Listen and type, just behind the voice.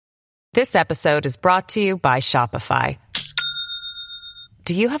This episode is brought to you by Shopify.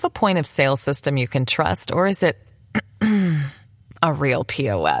 Do you have a point of sale system you can trust, or is it a real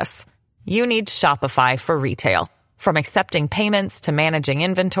POS? You need Shopify for retail. From accepting payments to managing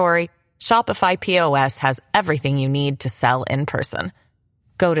inventory, Shopify POS has everything you need to sell in person.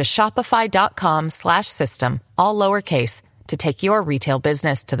 Go to shopify.com/system, all lowercase, to take your retail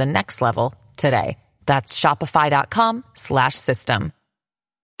business to the next level today. That's shopify.com/system.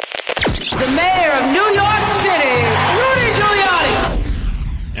 The mayor of New York City, Rudy Giuliani.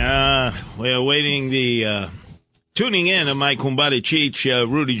 We're awaiting the tuning in of my kumbaya cheech,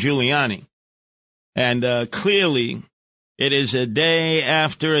 Rudy Giuliani. And clearly, it is a day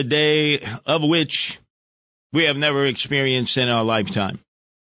after a day of which we have never experienced in our lifetime.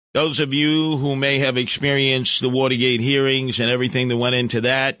 Those of you who may have experienced the Watergate hearings and everything that went into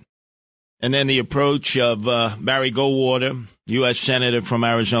that, and then the approach of Barry Goldwater, U.S. Senator from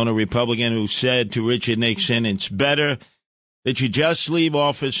Arizona, Republican, who said to Richard Nixon, it's better that you just leave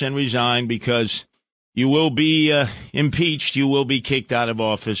office and resign because you will be impeached, you will be kicked out of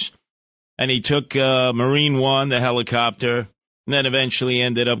office. And he took Marine One, the helicopter, and then eventually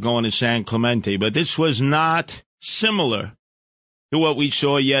ended up going to San Clemente. But this was not similar to what we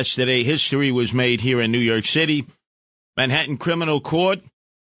saw yesterday. History was made here in New York City, Manhattan Criminal Court.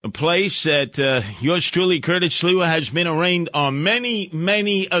 A place that yours truly, Curtis Lewa, has been arraigned on many,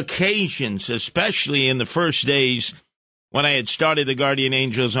 many occasions, especially in the first days when I had started the Guardian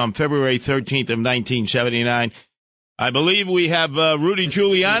Angels on February 13th of 1979. I believe we have Rudy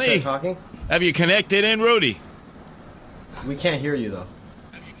Giuliani. Can you start talking? Have you connected in, Rudy? We can't hear you, though.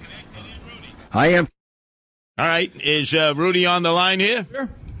 Have you connected in, Rudy? I am. All right. Is Rudy on the line here? Sure.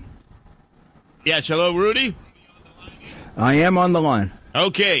 Yes. Hello, Rudy? I am on the line.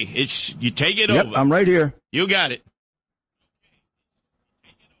 Okay, you take it Yep, over. I'm right here. You got it.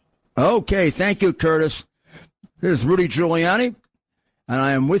 Okay, thank you, Curtis. This is Rudy Giuliani, and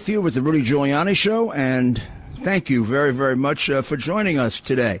I am with you with the Rudy Giuliani Show, and thank you very, very much for joining us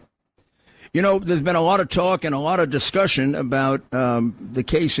today. You know, there's been a lot of talk and a lot of discussion about the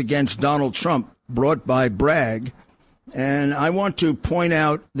case against Donald Trump brought by Bragg, and I want to point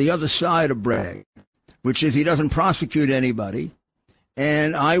out the other side of Bragg, which is he doesn't prosecute anybody.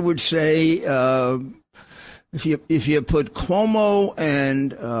 And I would say if you put Cuomo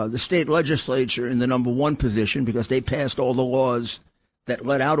and the state legislature in the number one position because they passed all the laws that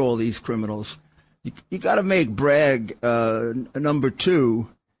let out all these criminals, you got to make Bragg number two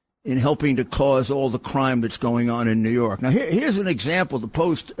in helping to cause all the crime that's going on in New York. Now, here's an example the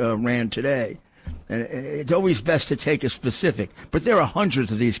Post ran today. And it's always best to take a specific, but there are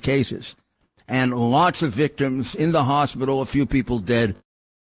hundreds of these cases. And lots of victims in the hospital, a few people dead.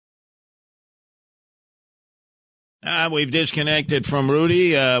 We've disconnected from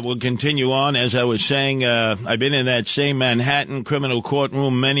Rudy. We'll continue on. As I was saying, I've been in that same Manhattan criminal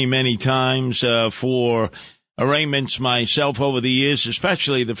courtroom many, many times for arraignments myself over the years,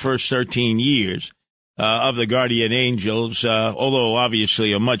 especially the first 13 years of the Guardian Angels, although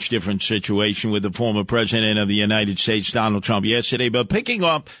obviously a much different situation with the former president of the United States, Donald Trump, yesterday. But picking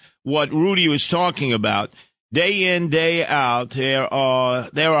up what Rudy was talking about, day in, day out, there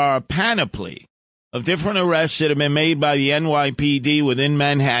are a panoply of different arrests that have been made by the NYPD within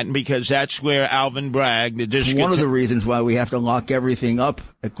Manhattan because that's where Alvin Bragg, the district... One of the reasons why we have to lock everything up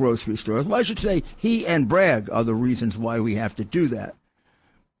at grocery stores. Well, I should say he and Bragg are the reasons why we have to do that.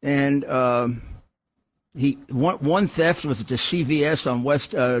 And one theft was at the CVS on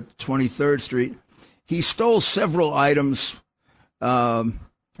West 23rd Street. He stole several items,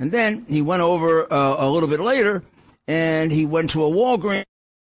 and then he went over a little bit later, and he went to a Walgreens.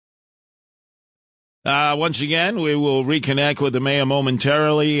 Once again, we will reconnect with the mayor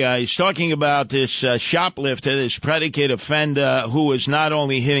momentarily. He's talking about this shoplifter, this predicate offender who was not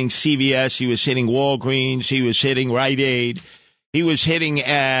only hitting CVS, he was hitting Walgreens, he was hitting Rite Aid, he was hitting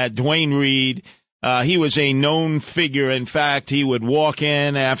Duane Reade. He was a known figure. In fact, he would walk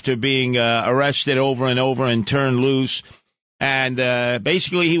in after being arrested over and over and turn loose. And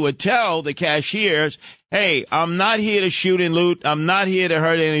basically he would tell the cashiers, hey, I'm not here to shoot and loot. I'm not here to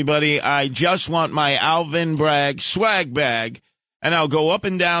hurt anybody. I just want my Alvin Bragg swag bag. And I'll go up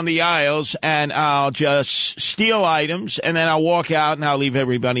and down the aisles and I'll just steal items and then I'll walk out and I'll leave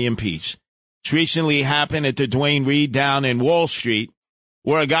everybody in peace. It's recently happened at the Duane Reade down in Wall Street,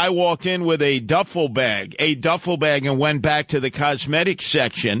 where a guy walked in with a duffel bag and went back to the cosmetic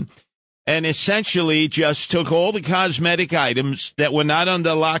section and essentially just took all the cosmetic items that were not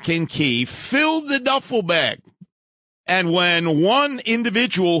under lock and key, filled the duffel bag. And when one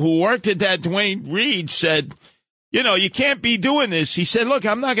individual who worked at that Duane Reade said, you can't be doing this. He said, look,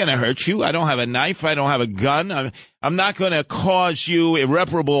 I'm not going to hurt you. I don't have a knife. I don't have a gun. I'm not going to cause you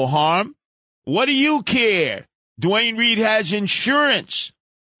irreparable harm. What do you care? Dwayne Reed has insurance.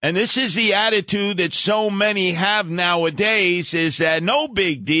 And this is the attitude that so many have nowadays, is that no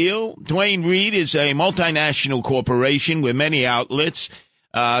big deal. Dwayne Reed is a multinational corporation with many outlets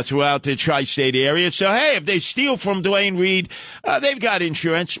throughout the tri-state area. So, hey, if they steal from Dwayne Reed, they've got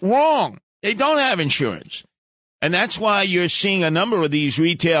insurance. Wrong. They don't have insurance. And that's why you're seeing a number of these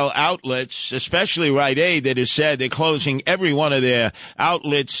retail outlets, especially Rite Aid, that has said they're closing every one of their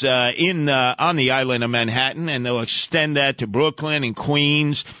outlets on the island of Manhattan, and they'll extend that to Brooklyn and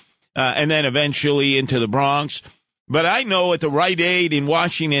Queens, and then eventually into the Bronx. But I know at the Rite Aid in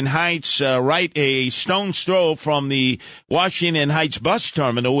Washington Heights, right a stone's throw from the Washington Heights bus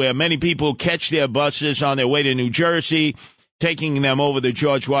terminal, where many people catch their buses on their way to New Jersey, taking them over the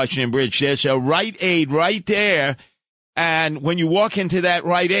George Washington Bridge. There's a Rite Aid right there. And when you walk into that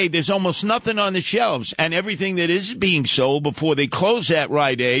Rite Aid, there's almost nothing on the shelves. And everything that is being sold before they close that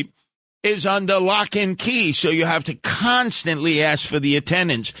Rite Aid is under lock and key. So you have to constantly ask for the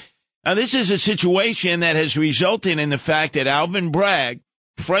attendants. Now, this is a situation that has resulted in the fact that Alvin Bragg,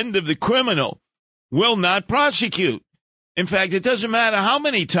 friend of the criminal, will not prosecute. In fact, it doesn't matter how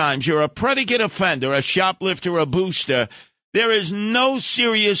many times you're a predicate offender, a shoplifter, a booster, there is no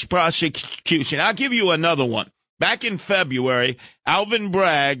serious prosecution. I'll give you another one. Back in February, Alvin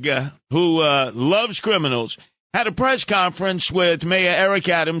Bragg, who loves criminals, had a press conference with Mayor Eric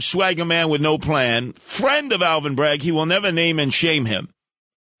Adams, swagger man with no plan, friend of Alvin Bragg. He will never name and shame him.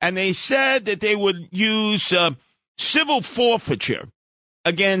 And they said that they would use civil forfeiture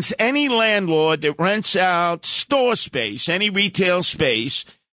against any landlord that rents out store space, any retail space,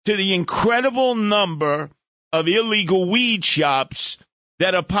 to the incredible number of illegal weed shops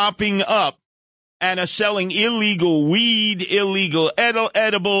that are popping up and are selling illegal weed, illegal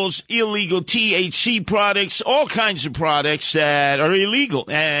edibles, illegal THC products, all kinds of products that are illegal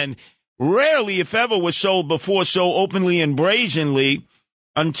and rarely, if ever, was sold before so openly and brazenly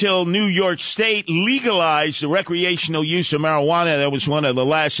until New York State legalized the recreational use of marijuana. That was one of the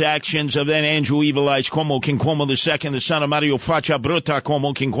last actions of then Andrew Evil Eyes Cuomo, King Cuomo II, the son of Mario Faccia Bruta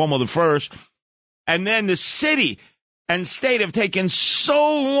Cuomo, King Cuomo I. And then the city and state have taken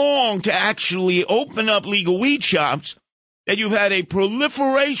so long to actually open up legal weed shops that you've had a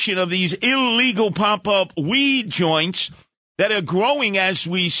proliferation of these illegal pop-up weed joints that are growing as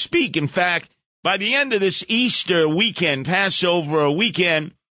we speak. In fact, by the end of this Easter weekend, Passover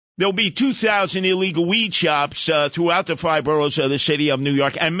weekend, there'll be 2,000 illegal weed shops throughout the 5 boroughs of the city of New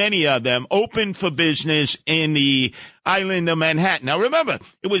York, and many of them open for business in the island of Manhattan. Now, remember,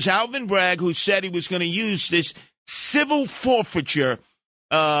 it was Alvin Bragg who said he was going to use this civil forfeiture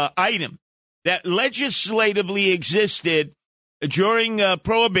item that legislatively existed during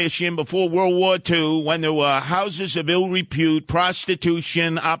Prohibition, before World War II, when there were houses of ill repute,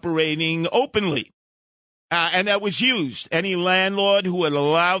 prostitution operating openly. And that was used. Any landlord who would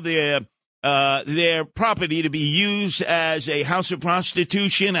allow their property to be used as a house of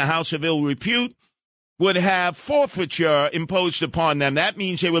prostitution, a house of ill repute, would have forfeiture imposed upon them. That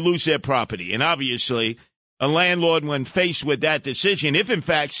means they would lose their property. And obviously, a landlord, when faced with that decision, if in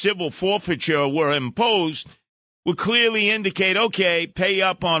fact civil forfeiture were imposed, would clearly indicate, okay, pay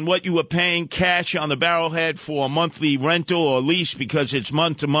up on what you were paying cash on the barrelhead for a monthly rental or lease, because it's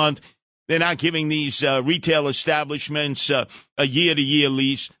month to month. They're not giving these retail establishments a year-to-year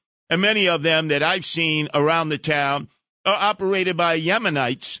lease. And many of them that I've seen around the town are operated by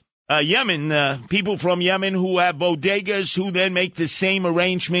Yemenites, people from Yemen who have bodegas, who then make the same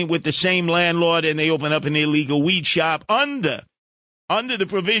arrangement with the same landlord, and they open up an illegal weed shop under the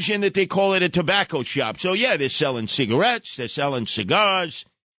provision that they call it a tobacco shop. So, yeah, they're selling cigarettes, they're selling cigars,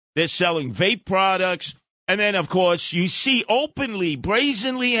 they're selling vape products. And then, of course, you see openly,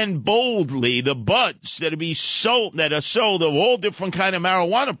 brazenly, and boldly the buds that are sold of all different kind of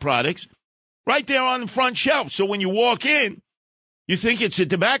marijuana products right there on the front shelf. So when you walk in, you think it's a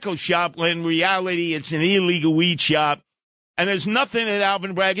tobacco shop, when in reality it's an illegal weed shop. And there's nothing that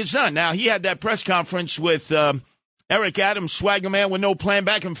Alvin Bragg has done. Now, he had that press conference with Eric Adams, swagger man with no plan,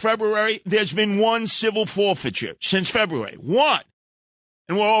 back in February. There's been one civil forfeiture since February. One.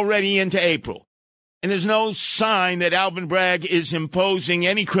 And we're already into April. And there's no sign that Alvin Bragg is imposing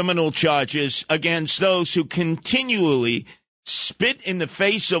any criminal charges against those who continually spit in the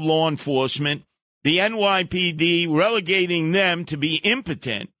face of law enforcement, the NYPD relegating them to be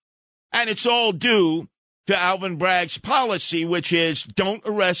impotent. And it's all due to Alvin Bragg's policy, which is don't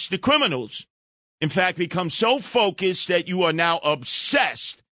arrest the criminals. In fact, become so focused that you are now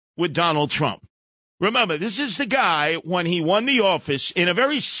obsessed with Donald Trump. Remember, this is the guy when he won the office in a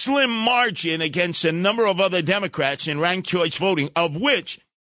very slim margin against a number of other Democrats in ranked choice voting, of which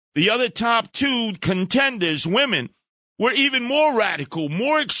the other top two contenders, women, were even more radical,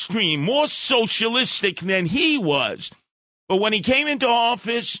 more extreme, more socialistic than he was. But when he came into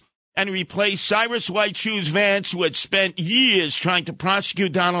office and replaced Cyrus White Shoes Vance, who had spent years trying to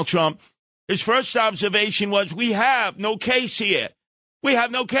prosecute Donald Trump, his first observation was, we have no case here. We have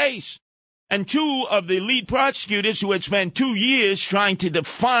no case. And two of the lead prosecutors who had spent 2 years trying to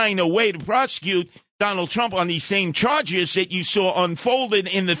define a way to prosecute Donald Trump on these same charges that you saw unfolded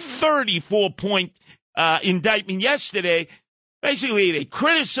in the 34-point indictment yesterday, basically they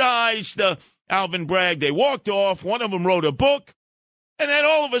criticized Alvin Bragg. They walked off. One of them wrote a book. And then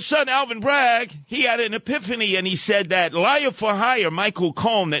all of a sudden, Alvin Bragg, he had an epiphany, and he said that liar for hire, Michael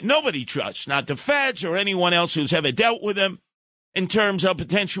Cohen, that nobody trusts, not the feds or anyone else who's ever dealt with him in terms of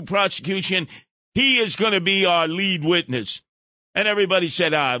potential prosecution, he is going to be our lead witness. And everybody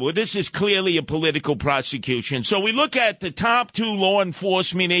said, well, this is clearly a political prosecution. So we look at the top two law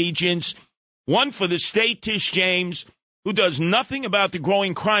enforcement agents, one for the state, Tish James, who does nothing about the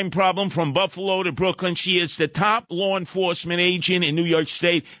growing crime problem from Buffalo to Brooklyn. She is the top law enforcement agent in New York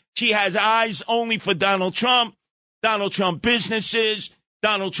State. She has eyes only for Donald Trump businesses,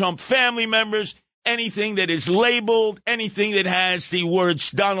 Donald Trump family members, anything that is labeled, anything that has the words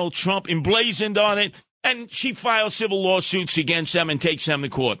Donald Trump emblazoned on it. And she files civil lawsuits against them and takes them to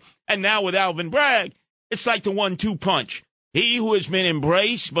court. And now with Alvin Bragg, it's like the 1-2 punch. He who has been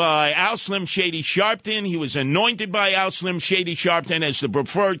embraced by Al Slim Shady Sharpton, he was anointed by Al Slim Shady Sharpton as the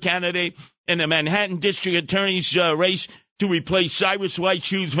preferred candidate in the Manhattan District Attorney's race to replace Cyrus White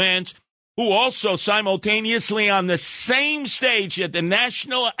Shoes Vance, who also simultaneously on the same stage at the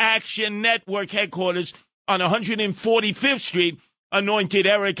National Action Network headquarters on 145th Street anointed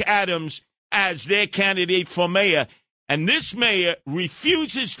Eric Adams as their candidate for mayor. And this mayor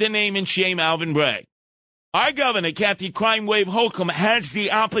refuses to name and shame Alvin Bragg. Our governor, Kathy Crime Wave Holcomb, has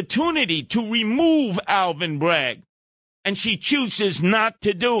the opportunity to remove Alvin Bragg, and she chooses not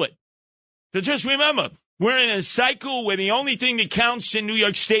to do it. So just remember, we're in a cycle where the only thing that counts in New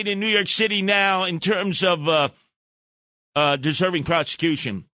York State and New York City now in terms of deserving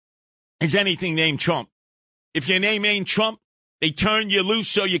prosecution is anything named Trump. If your name ain't Trump, they turn you loose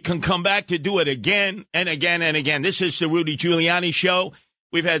so you can come back to do it again and again and again. This is the Rudy Giuliani Show.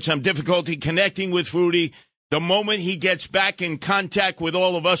 We've had some difficulty connecting with Rudy. The moment he gets back in contact with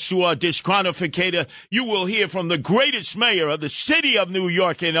all of us through our disqualificator, you will hear from the greatest mayor of the city of New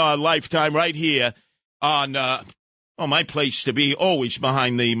York in our lifetime right here on my place to be, always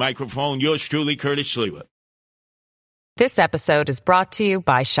behind the microphone. Yours truly, Curtis Lewa. This episode is brought to you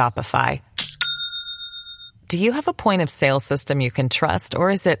by Shopify. Do you have a point of sale system you can trust, or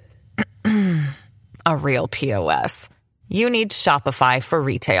is it a real POS? You need Shopify for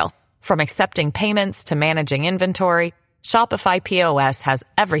retail. From accepting payments to managing inventory, Shopify POS has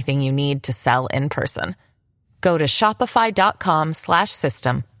everything you need to sell in person. Go to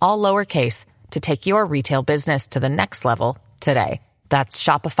shopify.com/system, all lowercase, to take your retail business to the next level today. That's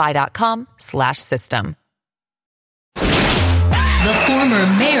shopify.com/system. The former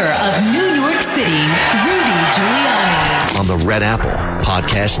mayor of New York City, Rudy Giuliani. On the Red Apple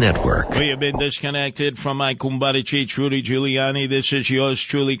Podcast Network. We have been disconnected from my kumbaya chief, Rudy Giuliani. This is yours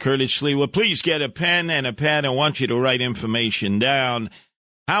truly, Curtis Lewa. Please get a pen and a pad. I want you to write information down.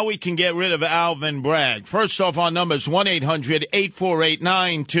 How we can get rid of Alvin Bragg. First off, our number is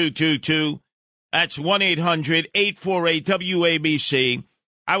 1-800-848-9222. That's 1-800-848-WABC.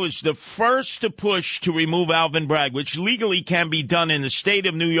 I was the first to push to remove Alvin Bragg, which legally can be done in the state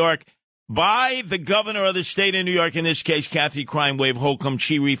of New York by the governor of the state of New York, in this case, Kathy Crime Wave Holcomb.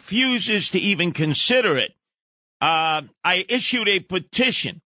 She refuses to even consider it. I issued a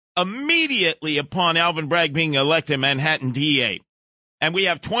petition immediately upon Alvin Bragg being elected Manhattan DA. And we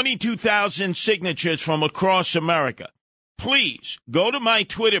have 22,000 signatures from across America. Please go to my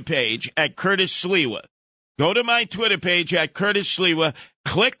Twitter page at Curtis Lewa. Go to my Twitter page at Curtis Lewa.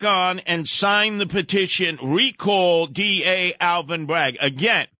 Click on and sign the petition. Recall DA Alvin Bragg.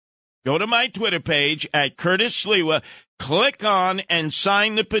 Again, go to my Twitter page at Curtis Lewa. Click on and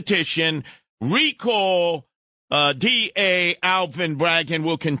sign the petition. Recall DA Alvin Bragg, and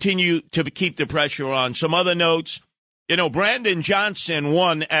we'll continue to keep the pressure on. Some other notes. You know, Brandon Johnson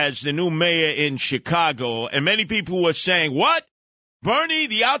won as the new mayor in Chicago, and many people were saying, what? Bernie,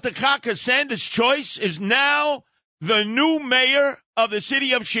 the Altakaka Sanders choice, is now the new mayor of the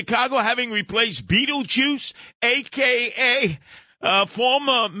city of Chicago, having replaced Beetlejuice, a.k.a.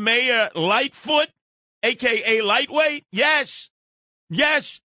 Former Mayor Lightfoot, a.k.a. Lightweight? Yes.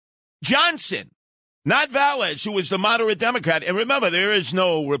 Johnson, Not Valles, who was the moderate Democrat. And remember, there is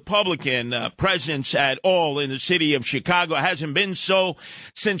no Republican presence at all in the city of Chicago. It hasn't been so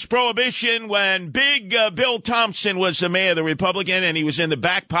since Prohibition, when Big Bill Thompson was the mayor, the Republican, and he was in the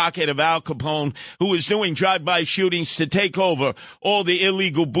back pocket of Al Capone, who was doing drive-by shootings to take over all the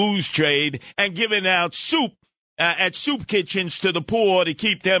illegal booze trade and giving out soup at soup kitchens to the poor to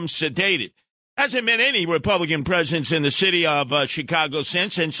keep them sedated. Hasn't been any Republican presence in the city of Chicago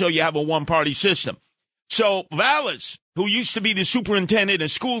since, and so you have a one-party system. So Valles, who used to be the superintendent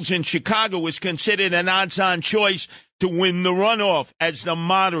of schools in Chicago, was considered an odds-on choice to win the runoff as the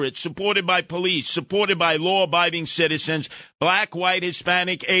moderate, supported by police, supported by law-abiding citizens, black, white,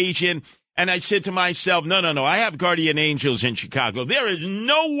 Hispanic, Asian. And I said to myself, no, I have guardian angels in Chicago. There is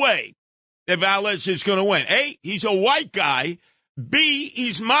no way that Valles is going to win. A, he's a white guy. B,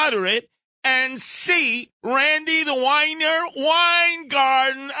 he's moderate. And C, Randy the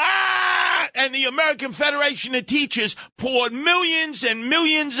Weingarten, and the American Federation of Teachers poured millions and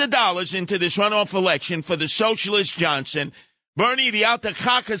millions of dollars into this runoff election for the socialist Johnson. Bernie the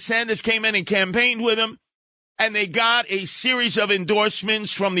Altacaca Sanders came in and campaigned with him, and they got a series of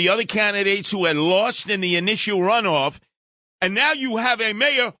endorsements from the other candidates who had lost in the initial runoff. And now you have a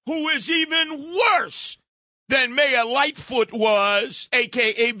mayor who is even worse than Mayor Lightfoot was,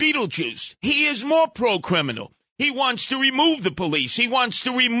 a.k.a. Beetlejuice. He is more pro-criminal. He wants to remove the police. He wants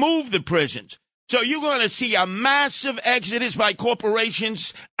to remove the prisons. So you're going to see a massive exodus by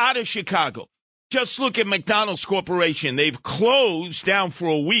corporations out of Chicago. Just look at McDonald's Corporation. They've closed down for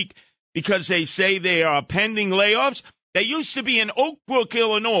a week because they say they are pending layoffs. They used to be in Oak Brook,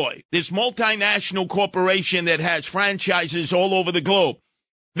 Illinois, this multinational corporation that has franchises all over the globe.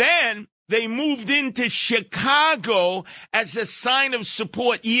 Then they moved into Chicago as a sign of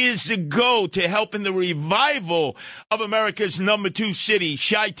support years ago to help in the revival of America's number 2 city,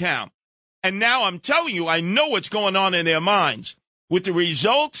 Chi-Town. And now I'm telling you, I know what's going on in their minds. With the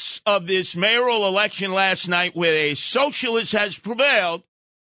results of this mayoral election last night, where a socialist has prevailed,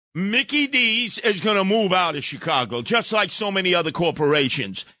 Mickey D's is going to move out of Chicago, just like so many other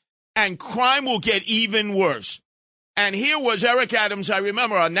corporations. And crime will get even worse. And here was Eric Adams, I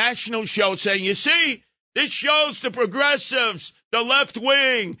remember, on a national show saying, you see, this shows the progressives, the left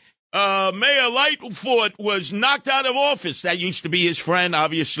wing. Mayor Lightfoot was knocked out of office. That used to be his friend.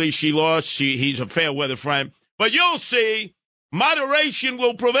 Obviously, she lost. He's a fair weather friend. But you'll see, moderation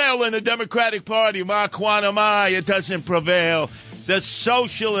will prevail in the Democratic Party. Ma quana mai, it doesn't prevail. The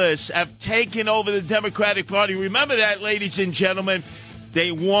socialists have taken over the Democratic Party. Remember that, ladies and gentlemen. They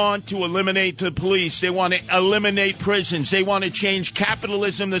want to eliminate the police. They want to eliminate prisons. They want to change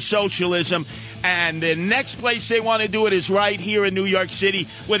capitalism to socialism. And the next place they want to do it is right here in New York City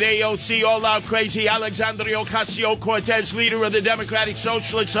with AOC, all out crazy, Alexandria Ocasio-Cortez, leader of the Democratic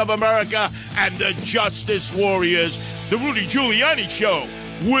Socialists of America, and the Justice Warriors. The Rudy Giuliani Show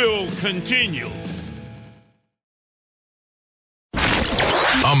will continue.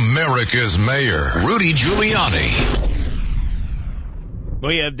 America's Mayor, Rudy Giuliani.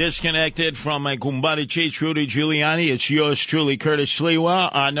 We have disconnected from my kumbari chief, Rudy Giuliani. It's yours truly, Curtis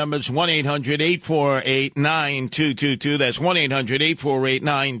Sliwa. Our number's 1-800-848-9222. That's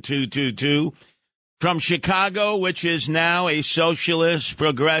 1-800-848-9222. From Chicago, which is now a socialist,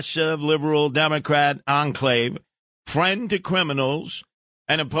 progressive, liberal, Democrat enclave, friend to criminals,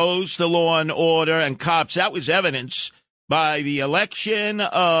 and opposed to law and order and cops. That was evidence by the election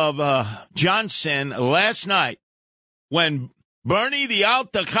of Johnson last night when Bernie the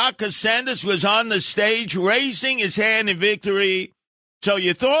Altacaca Sanders was on the stage raising his hand in victory. So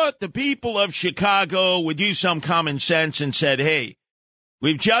you thought the people of Chicago would use some common sense and said, hey,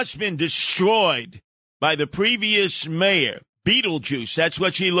 we've just been destroyed by the previous mayor, Beetlejuice. That's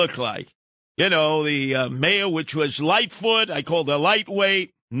what she looked like. You know, the mayor, which was Lightfoot. I called her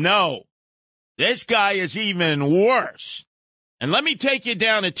lightweight. No, this guy is even worse. And let me take you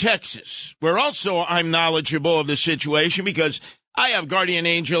down to Texas, where also I'm knowledgeable of the situation because I have guardian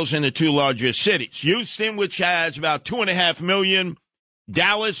angels in the 2 largest cities. Houston, which has about 2.5 million.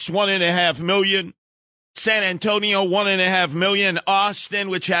 Dallas, 1.5 million. San Antonio, 1.5 million.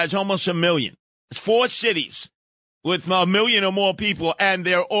 Austin, which has almost 1 million. It's 4 cities with 1 million or more people, and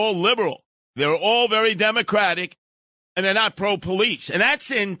they're all liberal. They're all very democratic, and they're not pro-police. And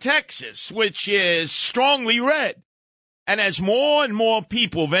that's in Texas, which is strongly red. And as more and more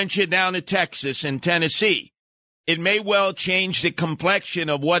people venture down to Texas and Tennessee, it may well change the complexion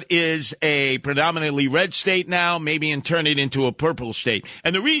of what is a predominantly red state now, maybe and turn it into a purple state.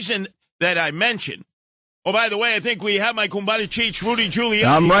 And the reason that I mentioned, oh, by the way, I think we have my kumbari cheech, Rudy Giuliani.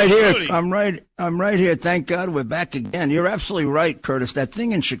 I'm right here. Rudy. I'm right here. Thank God we're back again. You're absolutely right, Curtis. That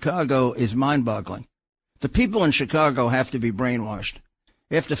thing in Chicago is mind-boggling. The people in Chicago have to be brainwashed.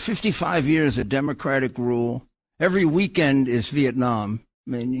 After 55 years of Democratic rule, every weekend is Vietnam.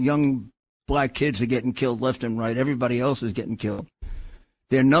 I mean, young black kids are getting killed left and right. Everybody else is getting killed.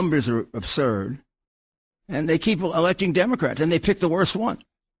 Their numbers are absurd. And they keep electing Democrats, and they pick the worst one.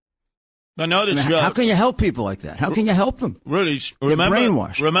 But notice, how can you help people like that? How can you help them? Rudy,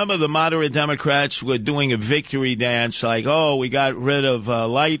 remember the moderate Democrats were doing a victory dance like, oh, we got rid of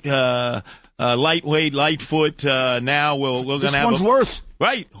lightweight, Lightfoot. Now we're going to have. This one's worse.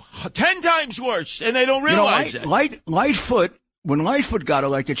 Right. 10 times worse. And they don't realize it. Lightfoot, when Lightfoot got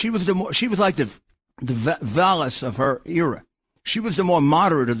elected, she was like the Vallis of her era. She was the more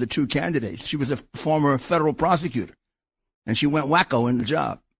moderate of the two candidates. She was a former federal prosecutor. And she went wacko in the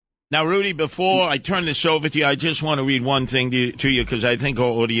job. Now, Rudy, before I turn this over to you, I just want to read one thing to you because I think our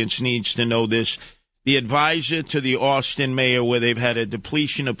audience needs to know this. The advisor to the Austin mayor, where they've had a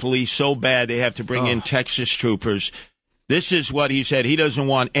depletion of police so bad they have to bring in Texas troopers. This is what he said. He doesn't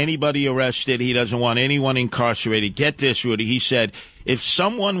want anybody arrested. He doesn't want anyone incarcerated. Get this, Rudy. He said, if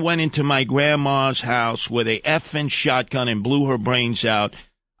someone went into my grandma's house with a effing shotgun and blew her brains out,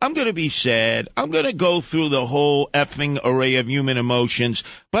 I'm going to be sad. I'm going to go through the whole effing array of human emotions.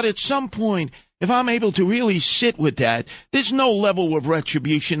 But at some point, if I'm able to really sit with that, there's no level of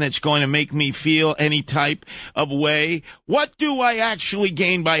retribution that's going to make me feel any type of way. What do I actually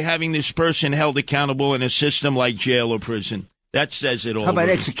gain by having this person held accountable in a system like jail or prison? That says it all. How about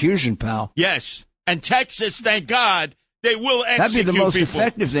execution, pal? Yes. And Texas, thank God, they will execute That'd be the most people.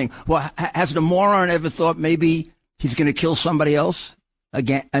 effective thing. Well, has the moron ever thought maybe he's going to kill somebody else?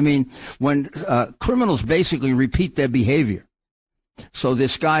 Again, I mean, when criminals basically repeat their behavior. So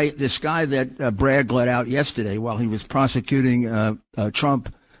this guy that Bragg let out yesterday while he was prosecuting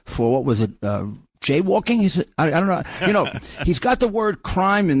Trump for, what was it, jaywalking? He said, I don't know. You know, he's got the word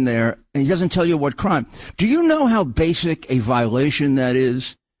crime in there, and he doesn't tell you what crime. Do you know how basic a violation that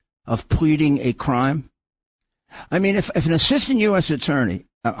is of pleading a crime? I mean, if an assistant U.S. attorney,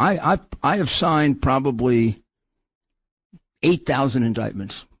 I have signed probably 8,000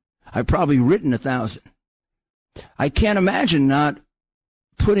 indictments. I've probably written 1,000. I can't imagine not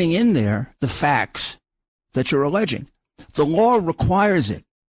putting in there the facts that you're alleging. The law requires it.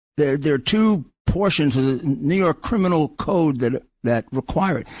 There are two portions of the New York Criminal Code that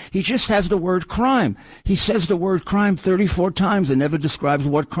require it. He just has the word crime. He says the word crime 34 times and never describes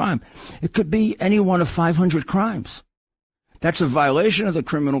what crime. It could be any one of 500 crimes. That's a violation of the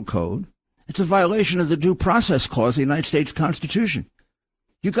Criminal Code. It's a violation of the Due Process Clause of the United States Constitution.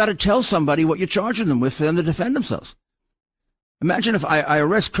 You got to tell somebody what you're charging them with for them to defend themselves. Imagine if I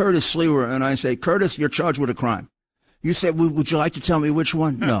arrest Curtis Slewer and I say, Curtis, you're charged with a crime. You say, would you like to tell me which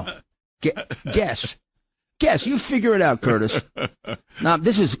one? No. Guess. Guess. You figure it out, Curtis. Now,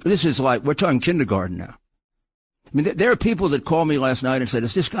 this is like, we're talking kindergarten now. I mean, there are people that called me last night and said,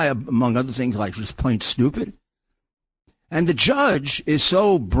 is this guy, among other things, like just plain stupid? And the judge is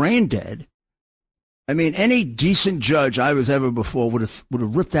so brain dead. I mean, any decent judge I was ever before would have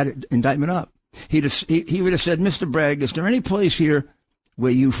ripped that indictment up. He would have said, Mr. Bragg, is there any place here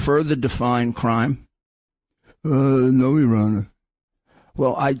where you further define crime? No, Your Honor.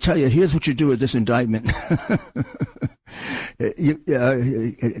 Well, I tell you, here's what you do with this indictment.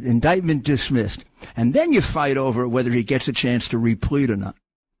 Indictment dismissed. And then you fight over whether he gets a chance to replead or not.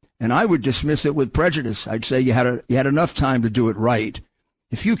 And I would dismiss it with prejudice. I'd say you had enough time to do it right.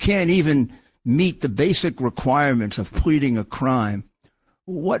 If you can't even meet the basic requirements of pleading a crime,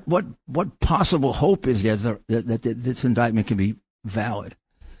 what possible hope is there that this indictment can be valid?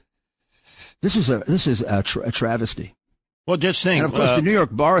 This is a travesty. Well, just think. And of course, the New York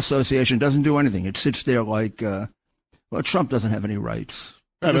Bar Association doesn't do anything. It sits there like, Trump doesn't have any rights.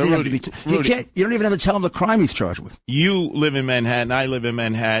 You don't even have to tell him the crime he's charged with. You live in Manhattan, I live in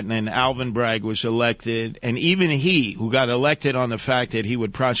Manhattan, and Alvin Bragg was elected. And even he, who got elected on the fact that he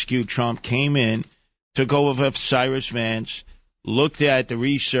would prosecute Trump, came in, took over for Cyrus Vance, looked at the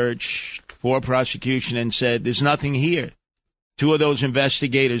research for prosecution and said, there's nothing here. Two of those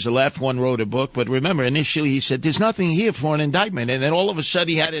investigators left. One wrote a book. But remember, initially he said, there's nothing here for an indictment. And then all of a sudden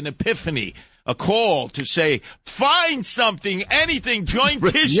he had an epiphany, a call to say, find something, anything, join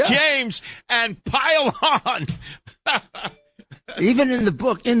Tish James and pile on. Even in the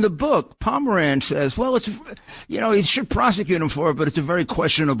book, Pomeranz says, well, it's, he should prosecute him for it, but it's a very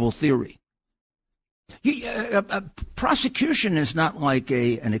questionable theory. Prosecution is not like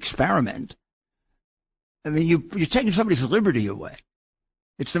an experiment. I mean, you're taking somebody's liberty away.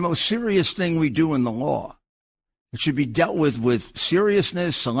 It's the most serious thing we do in the law. It should be dealt with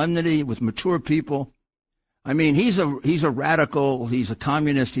seriousness, solemnity, with mature people. I mean, he's a radical. He's a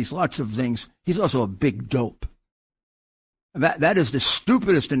communist. He's lots of things. He's also a big dope. That is the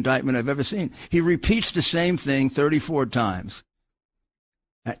stupidest indictment I've ever seen. He repeats the same thing 34 times,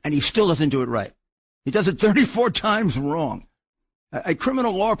 and he still doesn't do it right. He does it 34 times wrong. A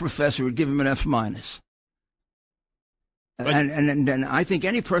criminal law professor would give him an F-. And I think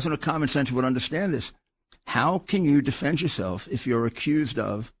any person of common sense would understand this. How can you defend yourself if you're accused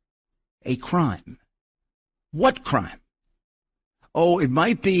of a crime? What crime? Oh, it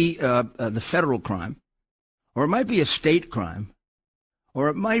might be the federal crime, or it might be a state crime, or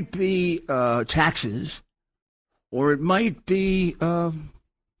it might be taxes, or it might be, I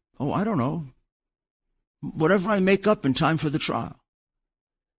don't know, whatever I make up in time for the trial.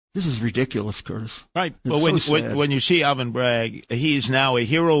 This is ridiculous, Curtis. Right. It's But when you see Alvin Bragg, he is now a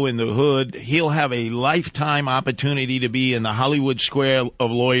hero in the hood. He'll have a lifetime opportunity to be in the Hollywood square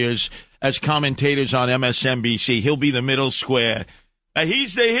of lawyers as commentators on MSNBC. He'll be the middle square.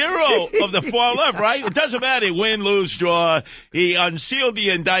 He's the hero of the far left, right? It doesn't matter, win, lose, draw. He unsealed the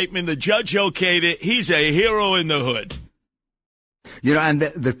indictment. The judge okayed it. He's a hero in the hood. You know, and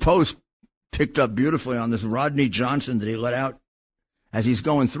the Post picked up beautifully on this Rodney Johnson that he let out. As he's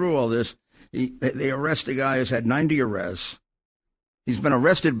going through all this, they arrest a guy who's had 90 arrests. He's been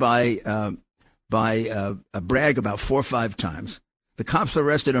arrested by Bragg about 4 or 5 times. The cops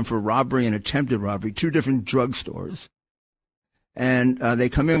arrested him for robbery and attempted robbery, 2 different drugstores. And they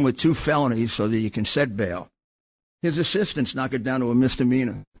come in with 2 felonies so that you can set bail. His assistants knock it down to a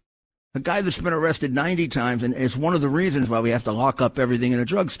misdemeanor. A guy that's been arrested 90 times, and it's one of the reasons why we have to lock up everything in a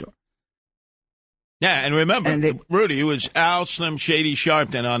drugstore. Yeah, and remember, Rudy, it was Al Slim Shady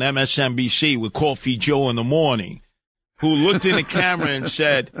Sharpton on MSNBC with Coffee Joe in the morning, who looked in the camera and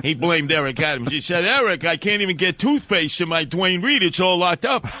said, he blamed Eric Adams. He said, Eric, I can't even get toothpaste in my Dwayne Reed. It's all locked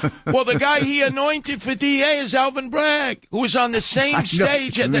up. Well, the guy he anointed for DA is Alvin Bragg, who was on the same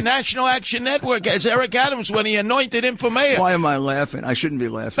stage at the National Action Network as Eric Adams when he anointed him for mayor. Why am I laughing? I shouldn't be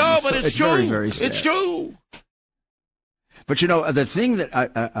laughing. No, but it's true. Very, very sad. It's true. But, you know, the thing that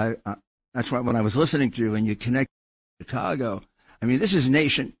I that's why when I was listening to you and you connect Chicago, I mean, this is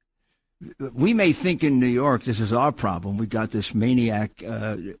nation. We may think in New York this is our problem. We got this maniac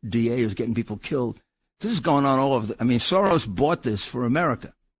DA who's getting people killed. This is going on all over. I mean, Soros bought this for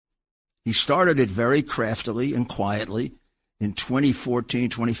America. He started it very craftily and quietly in 2014,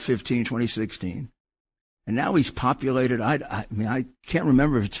 2015, 2016. And now he's populated, I mean, I can't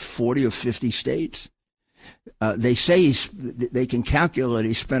remember if it's 40 or 50 states. They say they can calculate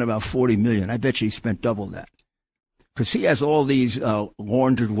he spent about $40 million. I bet you he spent double that. Because he has all these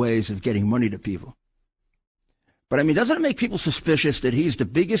laundered ways of getting money to people. But, I mean, doesn't it make people suspicious that he's the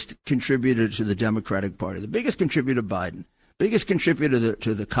biggest contributor to the Democratic Party, the biggest contributor to Biden, biggest contributor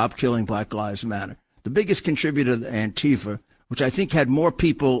to the cop killing Black Lives Matter, the biggest contributor to Antifa, which I think had more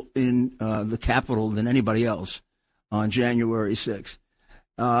people in the Capitol than anybody else on January 6th.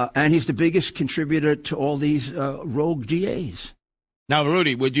 And he's the biggest contributor to all these rogue DAs. Now,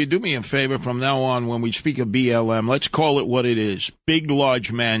 Rudy, would you do me a favor from now on when we speak of BLM? Let's call it what it is. Big,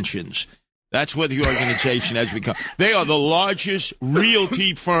 large mansions. That's what the organization has become. They are the largest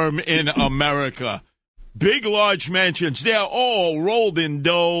realty firm in America. Big, large mansions. They're all rolled in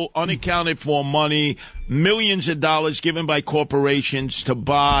dough, unaccounted for money, millions of dollars given by corporations to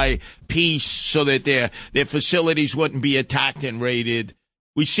buy peace so that their facilities wouldn't be attacked and raided.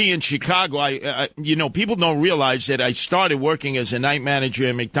 We see in Chicago, people don't realize that I started working as a night manager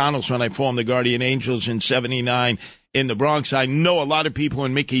at McDonald's when I formed the Guardian Angels in '79 in the Bronx. I know a lot of people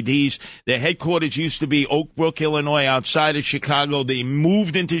in Mickey D's. Their headquarters used to be Oak Brook, Illinois, outside of Chicago. They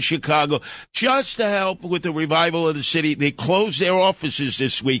moved into Chicago just to help with the revival of the city. They closed their offices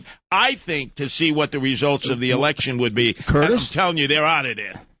this week, I think, to see what the results of the election would be. Curtis? And I'm telling you, they're out of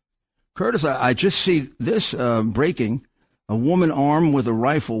there. Curtis, I just see this breaking. A woman armed with a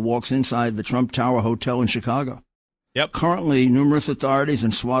rifle walks inside the Trump Tower Hotel in Chicago. Yep. Currently, numerous authorities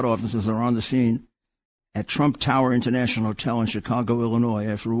and SWAT officers are on the scene at Trump Tower International Hotel in Chicago, Illinois,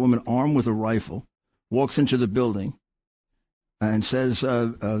 after a woman armed with a rifle walks into the building and says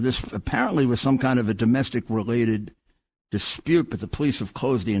this apparently was some kind of a domestic-related dispute, but the police have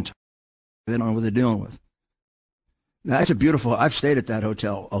closed the entire – they don't know what they're dealing with. Now, that's a beautiful – I've stayed at that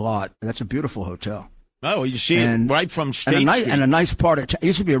hotel a lot. That's a beautiful hotel. Oh, you see it right from State Street. And a nice part of town. It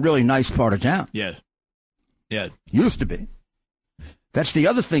used to be a really nice part of town. Yeah. Yeah. Used to be. That's the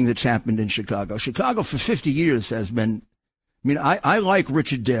other thing that's happened in Chicago. Chicago for 50 years has been, I mean, I like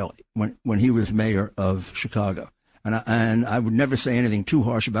Richard Daley when he was mayor of Chicago. And I would never say anything too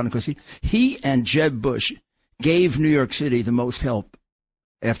harsh about him because he and Jeb Bush gave New York City the most help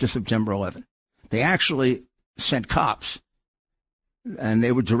after September 11. They actually sent cops, and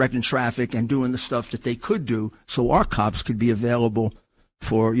they were directing traffic and doing the stuff that they could do, so our cops could be available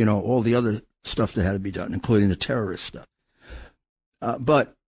for, all the other stuff that had to be done, including the terrorist stuff.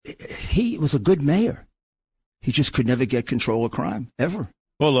 But he was a good mayor. He just could never get control of crime, ever.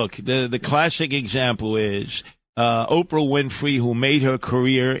 Well, look, the classic example is Oprah Winfrey, who made her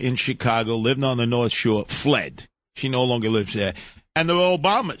career in Chicago, lived on the North Shore, fled. She no longer lives there. And the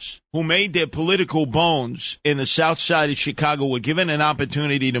Obamas, who made their political bones in the south side of Chicago, were given an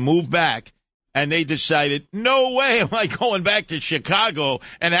opportunity to move back, and they decided, no way am I going back to Chicago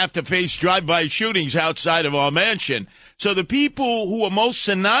and have to face drive-by shootings outside of our mansion. So the people who are most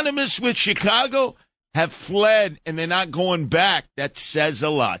synonymous with Chicago have fled, and they're not going back. That says a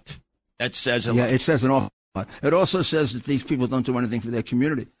lot. That says a lot. Yeah, it says an awful lot. It also says that these people don't do anything for their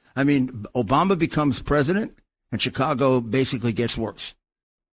community. I mean, Obama becomes president, and Chicago basically gets worse.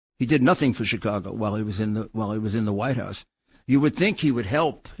 He did nothing for Chicago while he was in the White House. You would think he would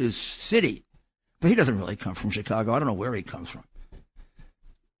help his city, but he doesn't really come from Chicago. I don't know where he comes from.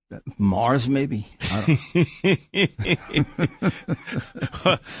 Mars, maybe. I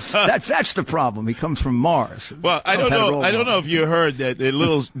don't that's the problem. He comes from Mars. Well, I don't know if you heard that the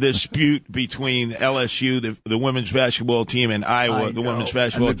little dispute between LSU, the women's basketball team, and Iowa, the women's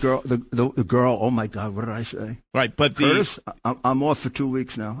basketball. And the girl. Oh my God, what did I say? Right, but Curtis, I'm off for 2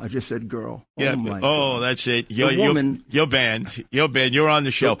 weeks now. I just said girl. Yeah. Oh my God. That's it. Woman. You're banned. You're banned. You're on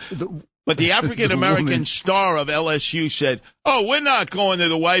the show. But the African-American star of LSU said, we're not going to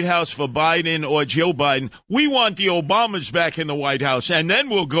the White House for Biden or Joe Biden. We want the Obamas back in the White House, and then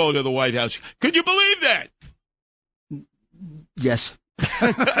we'll go to the White House. Could you believe that? Yes.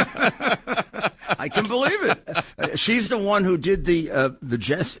 I can believe it. She's the one who did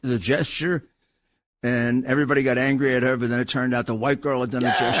the gesture, and everybody got angry at her, but then it turned out the white girl had done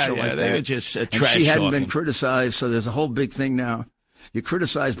a gesture like they that. were just and trash she hadn't talking. been criticized, so there's a whole big thing now. You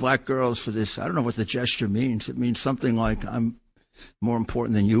criticize black girls for this. I don't know what the gesture means. It means something like I'm more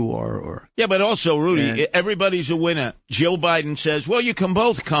important than you are. Or yeah, but also, Rudy, everybody's a winner. Jill Biden says, well, you can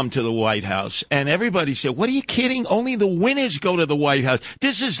both come to the White House. And everybody said, what are you kidding? Only the winners go to the White House.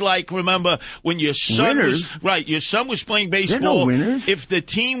 This is like, remember, when your son your son was playing baseball. They're no winners. If the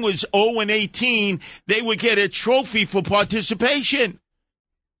team was 0-18, they would get a trophy for participation.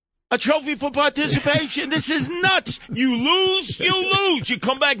 A trophy for participation. This is nuts. You lose, you lose. You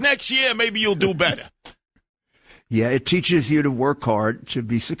come back next year, maybe you'll do better. Yeah, it teaches you to work hard to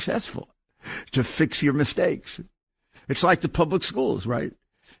be successful, to fix your mistakes. It's like the public schools, right?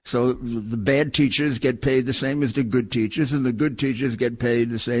 So the bad teachers get paid the same as the good teachers, and the good teachers get paid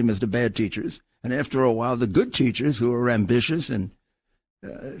the same as the bad teachers. And after a while, the good teachers who are ambitious and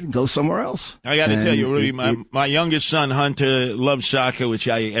go somewhere else. I got to tell you, Rudy, my youngest son, Hunter, loves soccer, which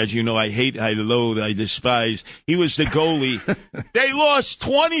as you know, I hate, I loathe, I despise. He was the goalie. They lost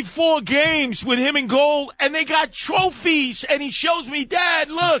 24 games with him in goal, and they got trophies. And he shows me, Dad,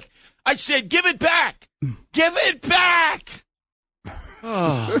 look. I said, give it back. Give it back.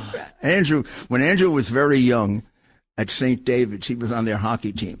 Oh. When Andrew was very young at St. David's, he was on their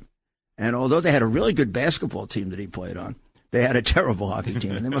hockey team. And although they had a really good basketball team that he played on, they had a terrible hockey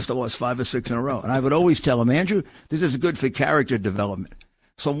team, and they must have lost 5 or 6 in a row. And I would always tell him, Andrew, this is good for character development.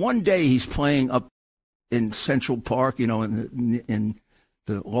 So one day he's playing up in Central Park, in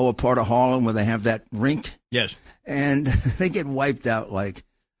the lower part of Harlem where they have that rink. Yes. And they get wiped out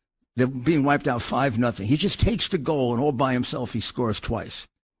they're being wiped out 5-0. He just takes the goal, and all by himself he scores twice.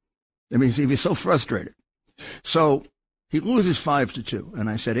 I mean, he was so frustrated. So he loses 5-2. And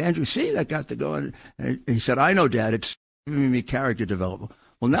I said, Andrew, see, that got the goal. And he said, I know, Dad, it's giving me character development.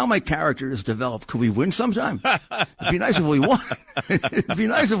 Well, now my character is developed. Could we win sometime? It'd be nice if we won. It'd be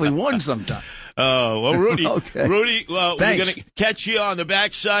nice if we won sometime. Oh, well, Rudy, Okay. Rudy, well, Thanks. we're going to catch you on the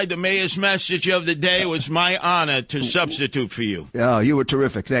backside. The mayor's message of the day. It was my honor to substitute for you. Oh, you were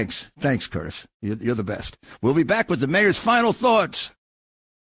terrific. Thanks. Thanks, Curtis. You're the best. We'll be back with the mayor's final thoughts.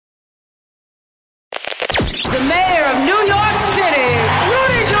 The mayor of New York City,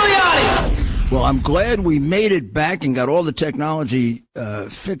 Rudy Giuliani. Well, I'm glad we made it back and got all the technology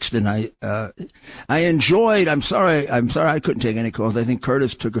fixed, and I enjoyed. I'm sorry I couldn't take any calls. I think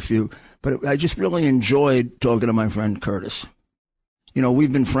Curtis took a few, but I just really enjoyed talking to my friend Curtis.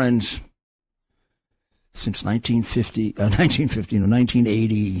 We've been friends since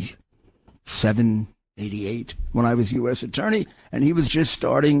 1987, 88, when I was U.S. Attorney, and he was just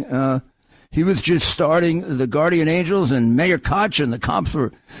starting. He was just starting the Guardian Angels, and Mayor Koch and the cops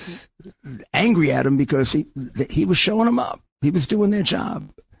were angry at him because he was showing them up. He was doing their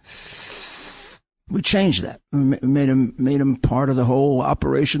job. we changed that. We made him part of the whole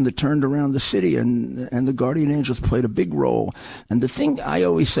operation that turned around the city, and the Guardian Angels played a big role. And the thing I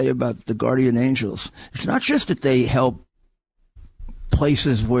always say about the Guardian Angels, it's not just that they help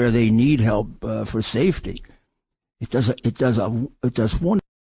places where they need help for safety. It does one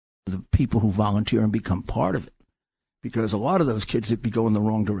of the people who volunteer and become part of it, because a lot of those kids would be going the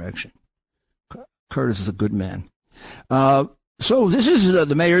wrong direction. Curtis is a good man. So this is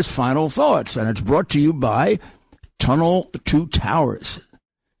the mayor's final thoughts, and it's brought to you by Tunnel to Towers.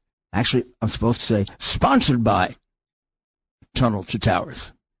 Actually, I'm supposed to say sponsored by Tunnel to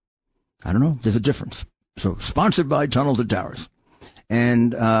Towers. I don't know. There's a difference. So sponsored by Tunnel to Towers.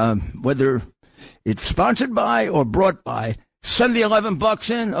 And whether it's sponsored by or brought by, send the $11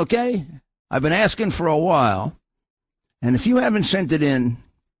 in, okay? I've been asking for a while. And if you haven't sent it in,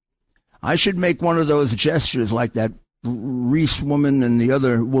 I should make one of those gestures like that Reese woman and the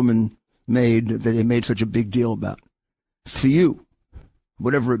other woman made, that they made such a big deal about. For you.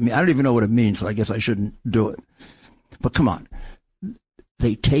 Whatever it means. I don't even know what it means, so I guess I shouldn't do it. But come on.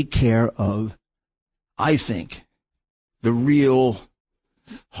 They take care of, I think, the real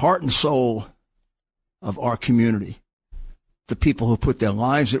heart and soul of our community. The people who put their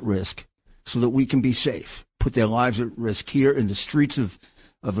lives at risk so that we can be safe. Put their lives at risk here in the streets of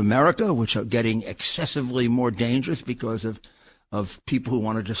America, which are getting excessively more dangerous because of people who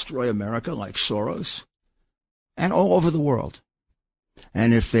want to destroy America, like Soros, and all over the world.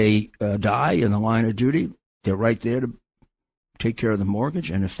 And if they die in the line of duty, they're right there to take care of the mortgage.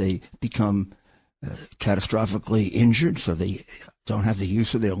 And if they become catastrophically injured, so they don't have the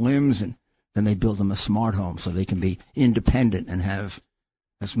use of their limbs, and then they build them a smart home so they can be independent and have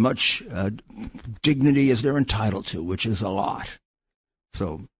as much dignity as they're entitled to, which is a lot.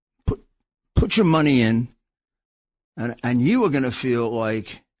 So put your money in, and you are going to feel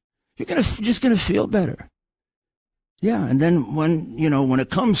like you're just going to feel better. Yeah, and then when it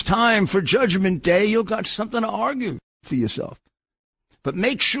comes time for Judgment Day, you'll got something to argue for yourself. But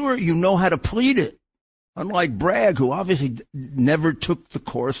make sure you know how to plead it. Unlike Bragg, who obviously never took the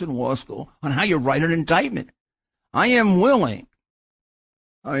course in law school on how you write an indictment. I am willing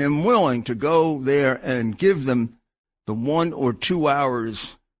to go there and give them the 1 or 2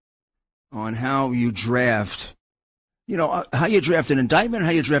 hours on how you draft, how you draft an indictment,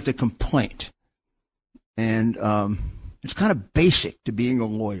 how you draft a complaint. And it's kind of basic to being a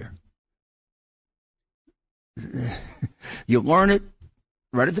lawyer. You learn it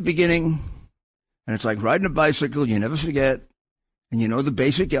right at the beginning, and it's like riding a bicycle. You never forget, and you know the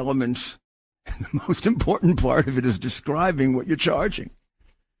basic elements. And the most important part of it is describing what you're charging.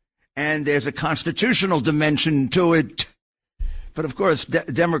 And there's a constitutional dimension to it. But, of course,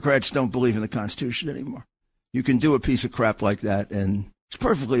 Democrats don't believe in the Constitution anymore. You can do a piece of crap like that, and it's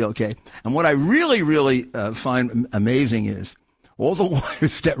perfectly okay. And what I really, really find amazing is all the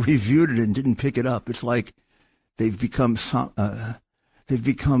lawyers that reviewed it and didn't pick it up. It's like they've become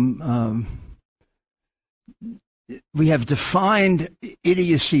we have defined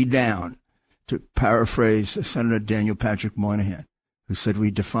idiocy down, to paraphrase Senator Daniel Patrick Moynihan, who said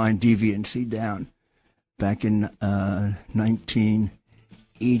we defined deviancy down back in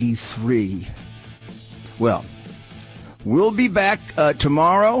 1983. Well, we'll be back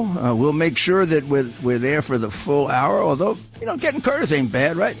tomorrow. We'll make sure that we're there for the full hour, although, getting Curtis ain't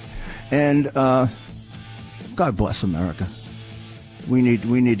bad, right? And God bless America. We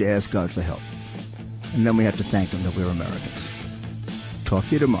need to ask God for help. And then we have to thank him that we're Americans. Talk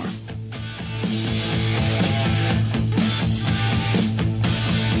to you tomorrow.